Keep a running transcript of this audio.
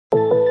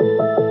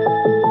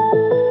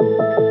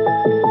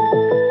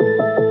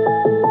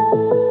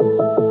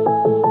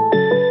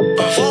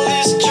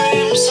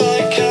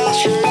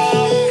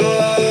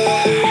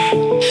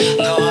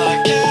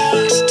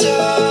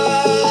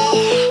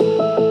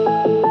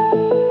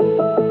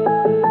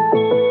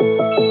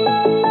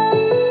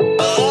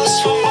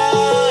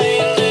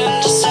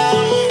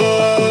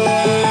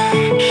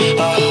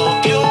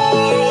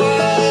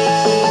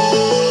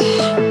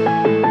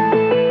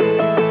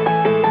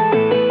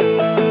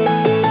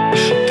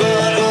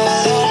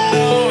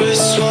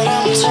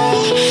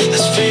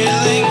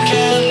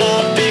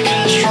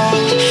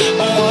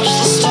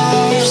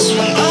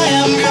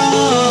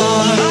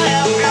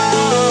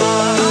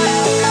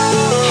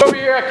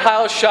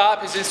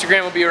shop. His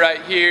Instagram will be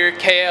right here,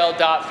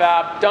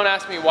 kl.fab. Don't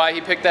ask me why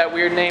he picked that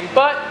weird name,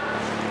 but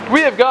we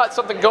have got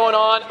something going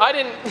on.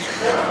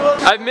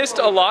 I've missed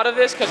a lot of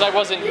this because I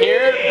wasn't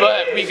here,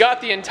 but we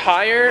got the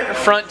entire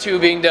front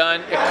tubing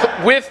done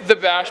with the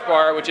bash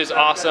bar, which is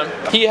awesome.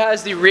 He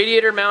has the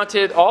radiator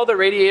mounted, all the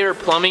radiator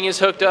plumbing is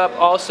hooked up,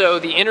 also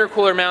the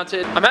intercooler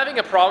mounted. I'm having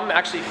a problem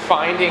actually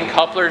finding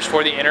couplers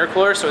for the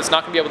intercooler, so it's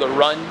not gonna be able to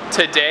run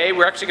today.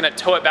 We're actually gonna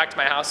tow it back to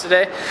my house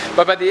today,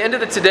 but by the end of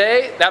the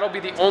today, that'll be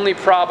the only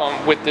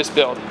problem with this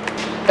build.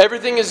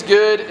 Everything is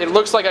good. It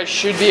looks like I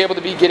should be able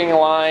to be getting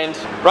aligned.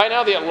 Right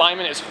now the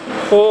alignment is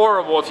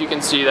horrible, if you can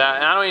see that.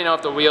 And I don't even know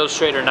if the wheel's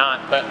straight or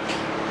not, but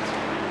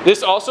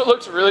this also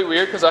looks really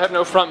weird because I have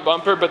no front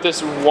bumper, but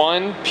this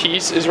one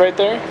piece is right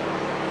there.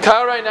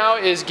 Kyle right now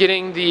is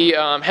getting the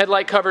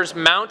headlight covers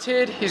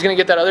mounted. He's gonna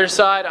get that other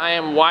side. I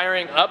am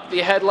wiring up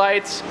the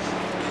headlights.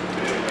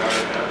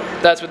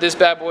 That's what this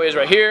bad boy is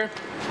right here.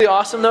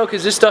 Awesome though,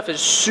 because this stuff is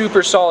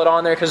super solid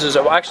on there because there's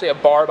actually a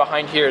bar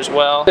behind here as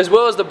well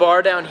as the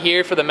bar down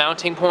here for the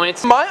mounting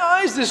points. In my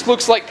eyes, this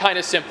looks like kind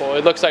of simple.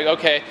 It looks like,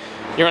 okay,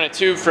 you run a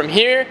tube from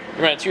here,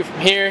 you run a tube from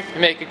here, you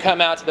make it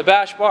come out to the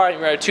bash bar, and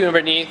you run a tube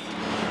underneath,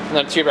 and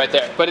then a tube right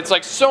there. But it's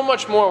like so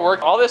much more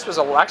work. All this was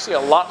actually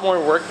a lot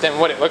more work than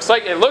what it looks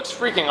like. It looks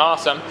freaking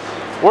awesome.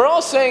 We're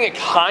all saying it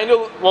kind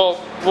of, well,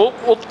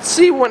 we'll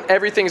see when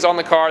everything's on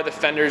the car, the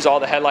fenders, all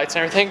the headlights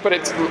and everything, but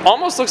it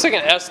almost looks like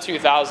an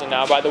S2000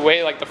 now, by the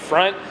way, like the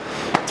front,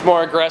 it's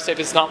more aggressive,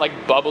 it's not like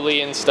bubbly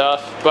and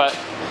stuff, but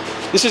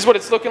this is what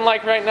it's looking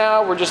like right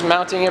now. We're just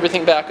mounting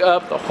everything back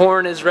up. The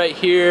horn is right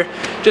here,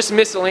 just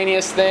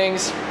miscellaneous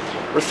things.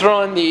 We're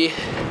throwing the,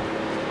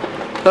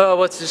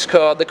 what's this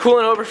called? The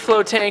coolant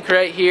overflow tank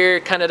right here.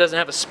 Kind of doesn't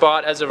have a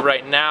spot as of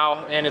right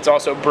now, and it's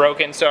also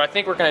broken, so I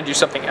think we're gonna do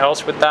something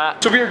else with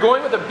that. So we are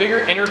going with a bigger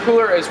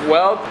intercooler as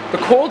well. The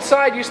cold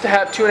side used to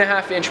have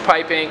 2.5-inch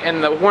piping,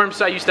 and the warm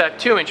side used to have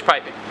 2-inch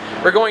piping.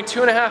 We're going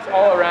 2.5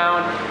 all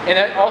around, and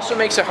that also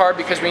makes it hard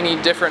because we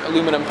need different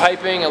aluminum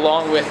piping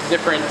along with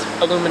different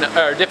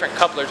different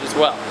couplers as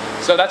well.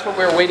 So that's what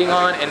we're waiting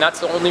on, and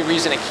that's the only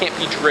reason it can't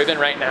be driven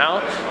right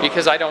now,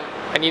 because I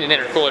need an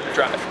intercooler to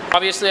drive.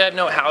 Obviously I have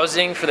no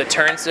housing for the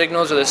turn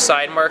signals or the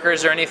side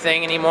markers or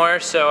anything anymore,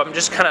 so I'm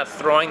just kind of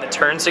throwing the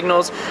turn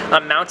signals.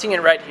 I'm mounting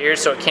it right here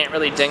so it can't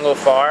really dingle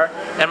far,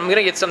 and I'm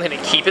gonna get something to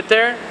keep it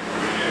there.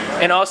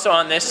 And also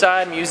on this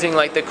side, I'm using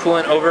like the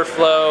coolant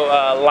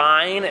overflow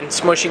line and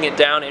smushing it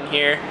down in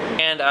here.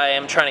 And I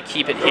am trying to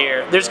keep it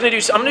here. I'm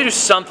gonna do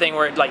something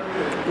where it like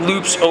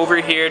loops over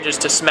here just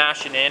to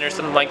smash it in or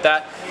something like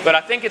that. But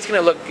I think it's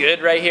gonna look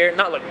good right here.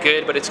 Not look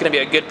good, but it's gonna be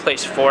a good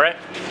place for it.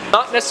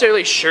 Not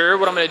necessarily sure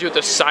what I'm gonna do with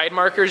the side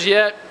markers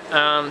yet.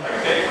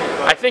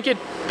 I think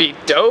it'd be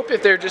dope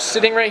if they're just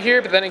sitting right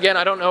here, but then again,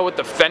 I don't know what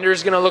the fender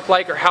is gonna look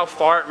like or how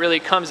far it really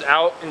comes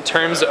out in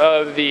terms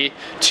of the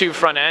two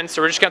front ends,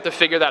 so we're just gonna have to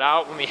figure that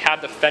out when we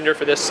have the fender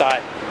for this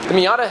side. The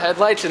Miata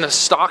headlights in the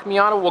stock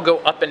Miata will go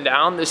up and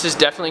down. This is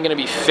definitely gonna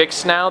be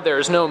fixed now.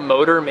 There's no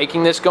motor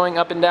making this going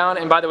up and down,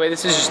 and by the way,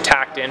 this is just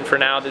tacked in for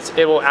now.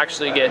 It will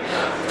actually get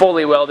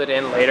fully welded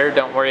in later,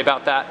 don't worry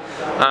about that.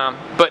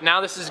 But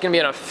now this is gonna be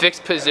in a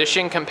fixed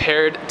position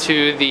compared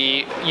to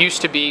the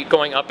used to be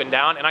going up and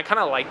down, and I kind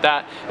of like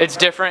that. It's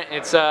different,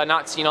 it's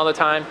not seen all the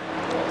time,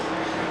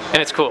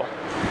 and it's cool.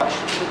 Put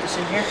this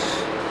in here,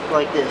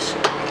 like this.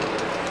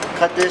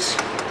 Cut this.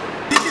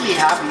 You should be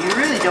happy, you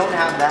really don't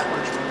have that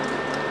much room.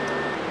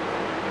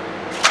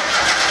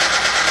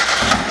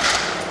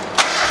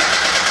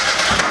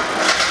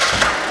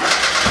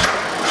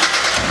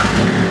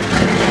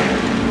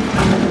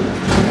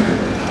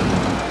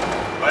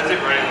 Why is it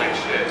running like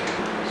shit?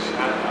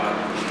 Shut up.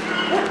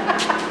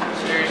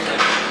 Seriously.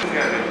 It's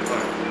gotta be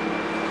fun.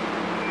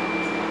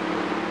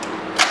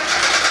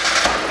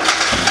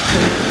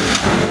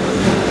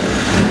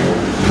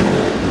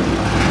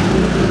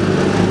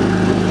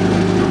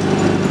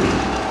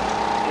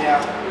 Yeah.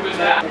 Who was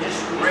that? I just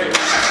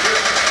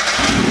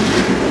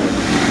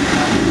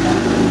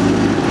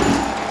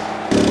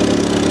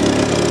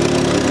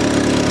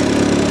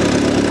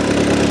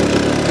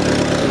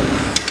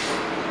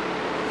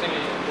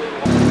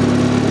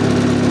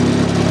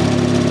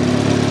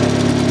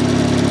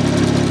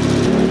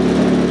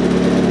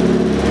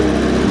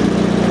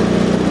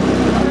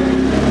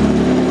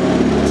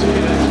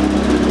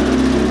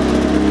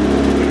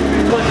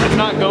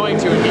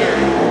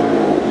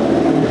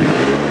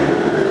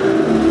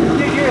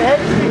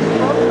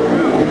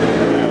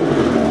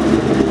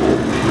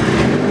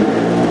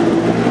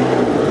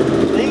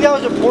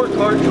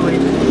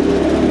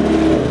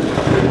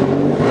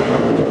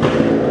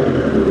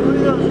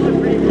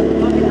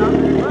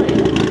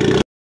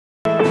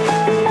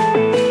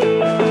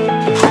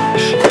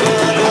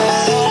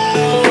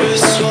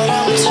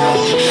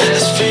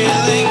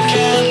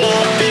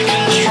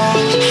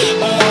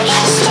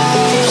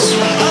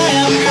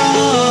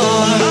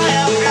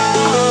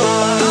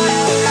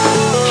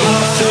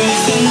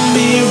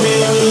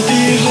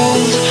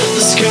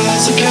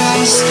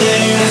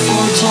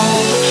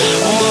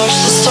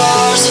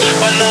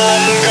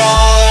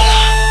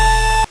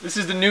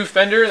new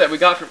fender that we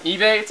got from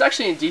eBay. It's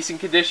actually in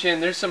decent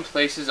condition. There's some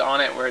places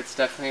on it where it's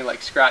definitely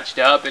like scratched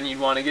up and you'd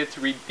want to get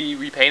to be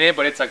repainted,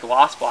 but it's a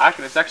gloss black,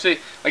 and it's actually,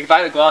 like, if I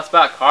had a gloss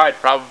black car, I'd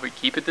probably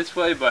keep it this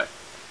way, but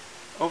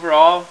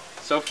overall,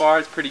 so far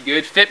it's pretty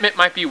good. Fitment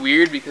might be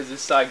weird because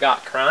this side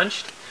got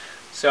crunched,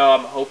 so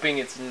I'm hoping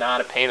it's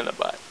not a pain in the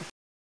butt.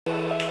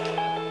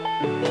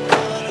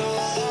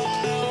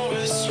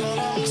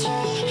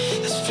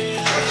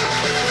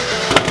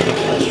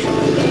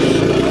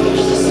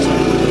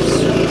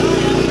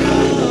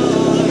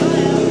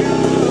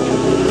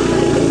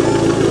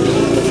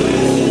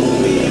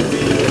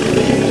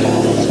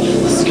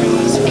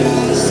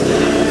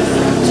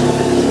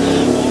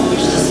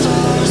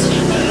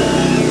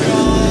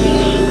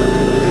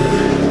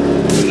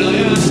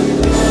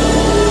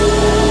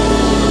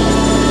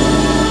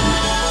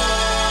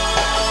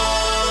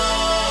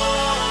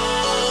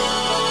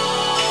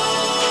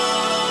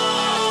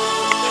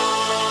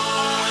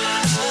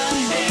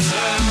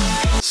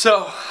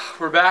 So,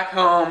 we're back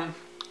home,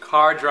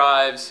 car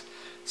drives,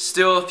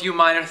 still a few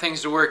minor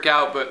things to work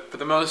out, but for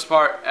the most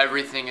part,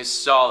 everything is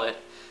solid.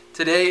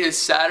 Today is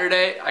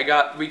Saturday.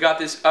 We got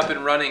this up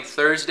and running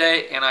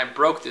Thursday, and I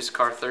broke this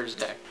car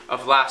Thursday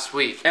of last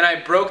week. And I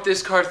broke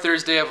this car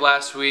Thursday of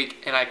last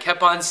week, and I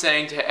kept on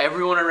saying to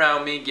everyone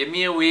around me, give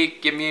me a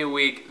week,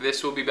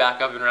 this will be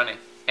back up and running.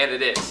 And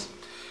it is.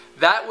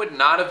 That would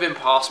not have been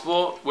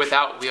possible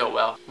without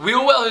Wheelwell.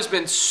 Wheelwell has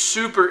been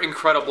super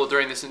incredible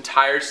during this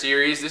entire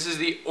series. This is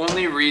the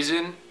only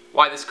reason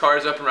why this car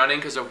is up and running,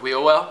 because of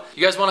Wheelwell.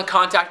 You guys want to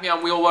contact me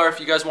on Wheelwell,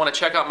 if you guys want to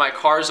check out my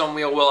cars on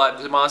Wheelwell. I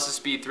have the Mazda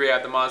Speed 3, I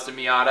have the Mazda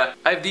Miata.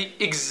 I have the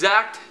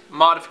exact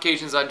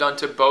modifications I've done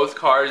to both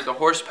cars, the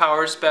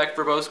horsepower spec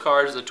for both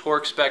cars, the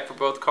torque spec for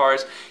both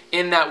cars,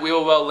 in that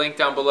Wheelwell link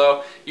down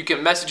below. You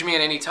can message me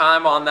at any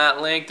time on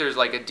that link. There's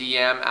like a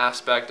DM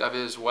aspect of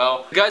it as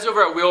well. The guys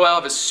over at Wheelwell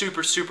have a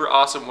super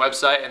awesome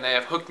website, and they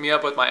have hooked me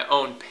up with my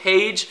own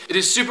page. It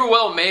is super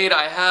well made.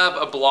 I have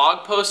a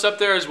blog post up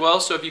there as well,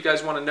 so if you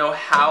guys want to know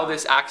how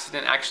this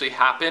accident actually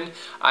happened,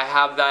 I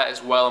have that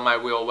as well in my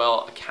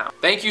Wheelwell account.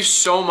 Thank you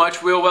so much,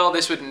 Wheelwell.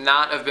 This would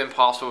not have been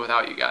possible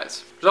without you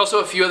guys. There's also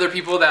a few other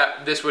people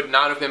that this would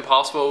not have been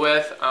possible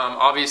with.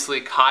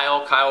 Obviously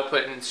Kyle. Kyle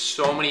put in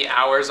so many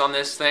hours on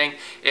this thing.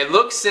 It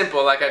looks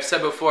simple, like I've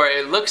said before,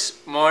 it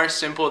looks more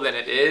simple than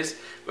it is,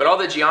 but all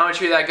the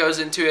geometry that goes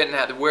into it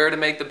and where to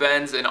make the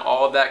bends and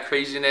all of that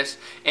craziness,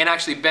 and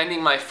actually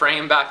bending my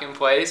frame back in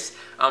place.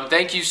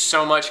 Thank you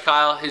so much,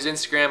 Kyle. His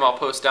Instagram I'll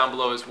post down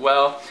below as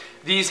well.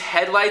 These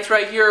headlights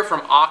right here are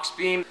from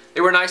Oxbeam. They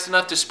were nice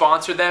enough to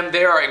sponsor them.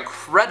 They are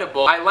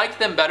incredible. I like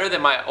them better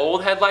than my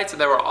old headlights, and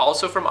they were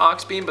also from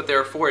Oxbeam, but they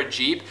were for a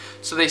Jeep.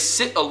 So they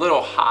sit a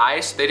little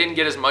high, so they didn't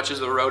get as much as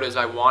the road as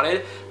I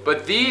wanted.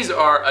 But these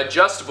are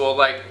adjustable,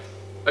 like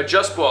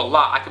adjustable a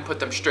lot. I can put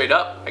them straight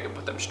up, I can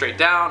put them straight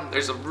down.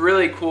 There's a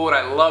really cool, and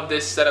I love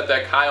this setup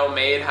that Kyle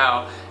made,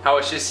 how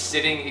it's just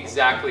sitting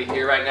exactly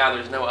here right now.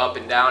 There's no up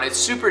and down. It's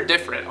super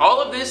different.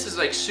 All of this is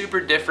like super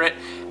different.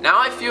 Now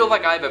I feel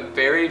like I have a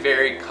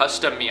very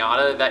custom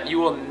Miata that you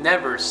will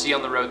never see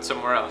on the road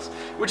somewhere else,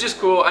 which is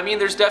cool. I mean,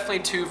 there's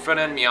definitely two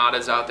front-end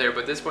Miatas out there,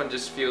 but this one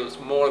just feels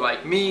more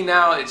like me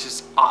now. It's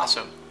just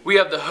awesome. We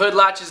have the hood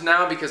latches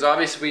now because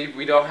obviously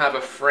we don't have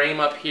a frame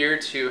up here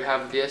to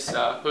have this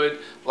hood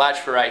latch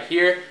for right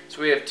here.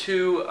 So we have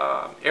two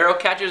arrow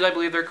catchers, I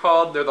believe they're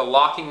called. They're the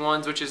locking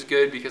ones, which is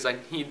good because I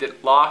need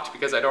it locked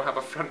because I don't have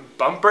a front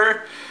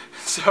bumper.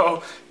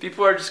 So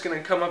people are just gonna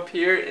come up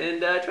here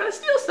and try to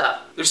steal stuff.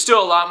 There's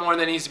still a lot more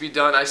that needs to be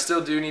done. I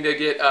still do need to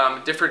get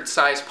different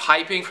size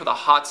piping for the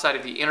hot side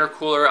of the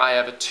intercooler. I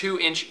have a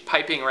 2-inch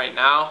piping right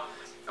now.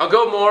 I'll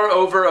go more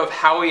over of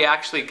how we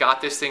actually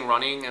got this thing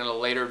running in a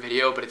later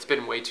video, but it's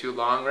been way too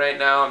long right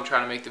now. I'm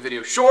trying to make the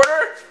video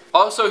shorter.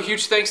 Also,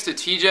 huge thanks to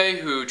TJ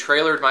who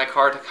trailered my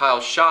car to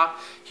Kyle's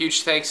shop.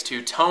 Huge thanks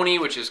to Tony,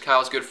 which is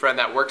Kyle's good friend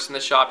that works in the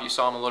shop. You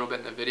saw him a little bit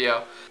in the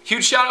video.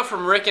 Huge shout out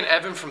from Rick and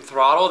Evan from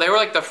Throtl. They were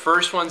like the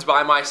first ones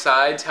by my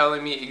side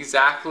telling me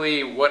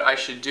exactly what I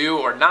should do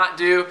or not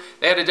do.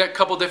 They had a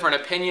couple different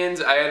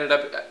opinions. I ended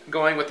up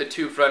going with the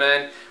 2 front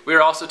end. We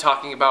were also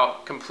talking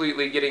about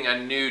completely getting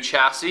a new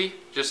chassis,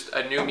 just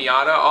a new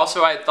Miata.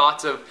 Also, I had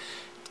thoughts of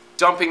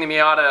dumping the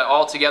Miata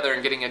altogether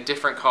and getting a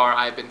different car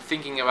I've been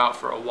thinking about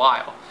for a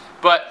while.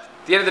 But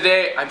at the end of the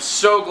day, I'm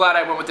so glad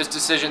I went with this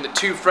decision. The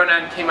 2 front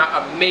end came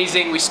out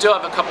amazing. We still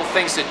have a couple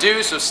things to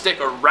do, so stick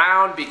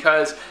around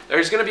because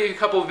there's gonna be a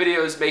couple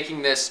videos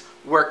making this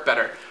work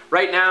better.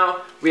 Right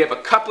now, we have a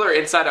coupler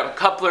inside of a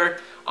coupler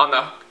on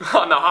the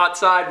hot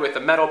side with a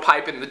metal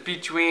pipe in the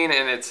between,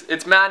 and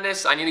it's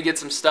madness. I need to get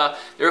some stuff.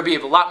 There will be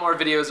a lot more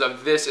videos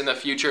of this in the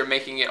future,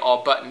 making it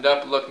all buttoned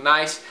up, look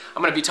nice.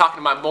 I'm gonna be talking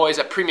to my boys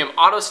at Premium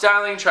Auto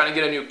Styling, trying to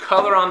get a new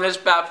color on this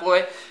bad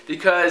boy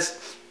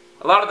because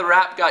a lot of the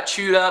wrap got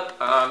chewed up.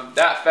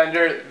 That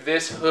fender,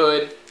 this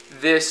hood,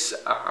 this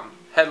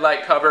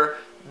headlight cover,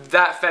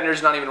 that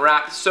fender's not even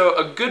wrapped. So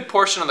a good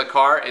portion of the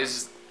car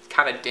is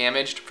kind of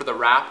damaged for the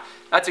wrap.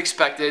 That's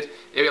expected.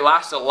 It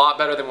lasts a lot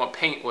better than what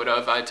paint would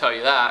have, I tell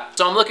you that.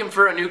 So I'm looking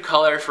for a new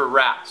color for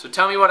wrap. So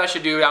tell me what I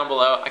should do down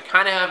below. I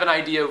kind of have an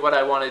idea of what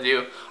I want to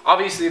do.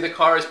 Obviously the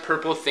car is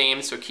purple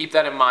themed, so keep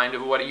that in mind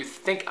of what you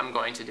think I'm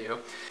going to do.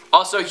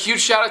 Also,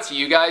 huge shout out to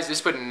you guys.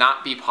 This would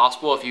not be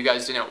possible if you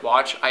guys didn't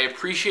watch. I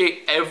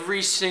appreciate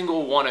every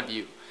single one of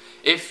you.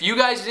 If you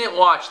guys didn't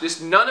watch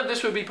this, none of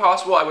this would be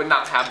possible. I would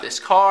not have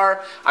this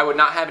car. I would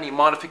not have any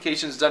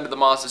modifications done to the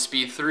Mazda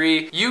Speed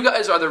 3. You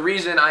guys are the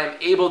reason I am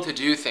able to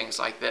do things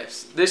like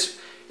this.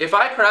 If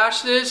I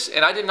crashed this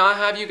and I did not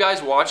have you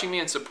guys watching me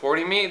and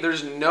supporting me,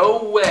 there's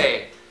no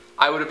way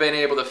I would have been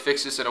able to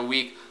fix this in a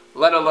week,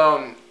 let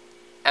alone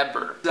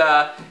ever.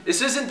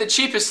 This isn't the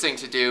cheapest thing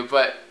to do,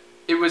 but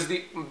it was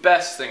the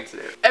best thing to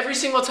do. Every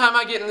single time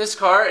I get in this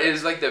car, it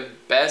is like the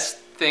best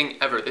thing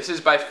ever. This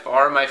is by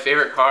far my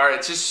favorite car.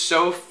 It's just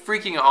so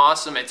freaking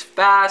awesome. It's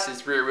fast,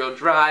 it's rear wheel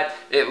drive,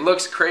 it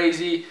looks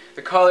crazy,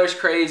 the color's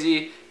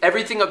crazy.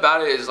 Everything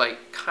about it is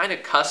like kind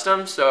of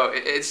custom, so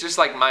it's just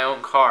like my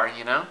own car,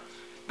 you know?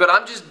 But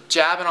I'm just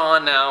jabbing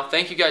on now.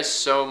 Thank you guys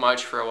so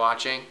much for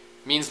watching.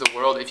 It means the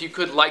world. If you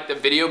could like the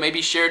video,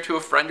 maybe share it to a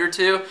friend or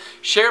two.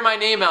 Share my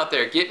name out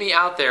there. Get me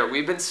out there.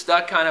 We've been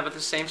stuck kind of at the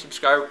same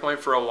subscriber point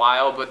for a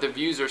while, but the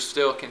views are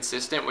still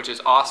consistent, which is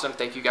awesome.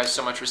 Thank you guys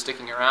so much for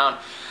sticking around.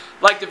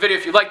 Like the video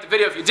if you liked the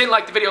video. If you didn't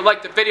like the video,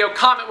 like the video.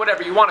 Comment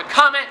whatever you want to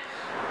comment.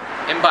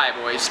 And bye,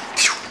 boys.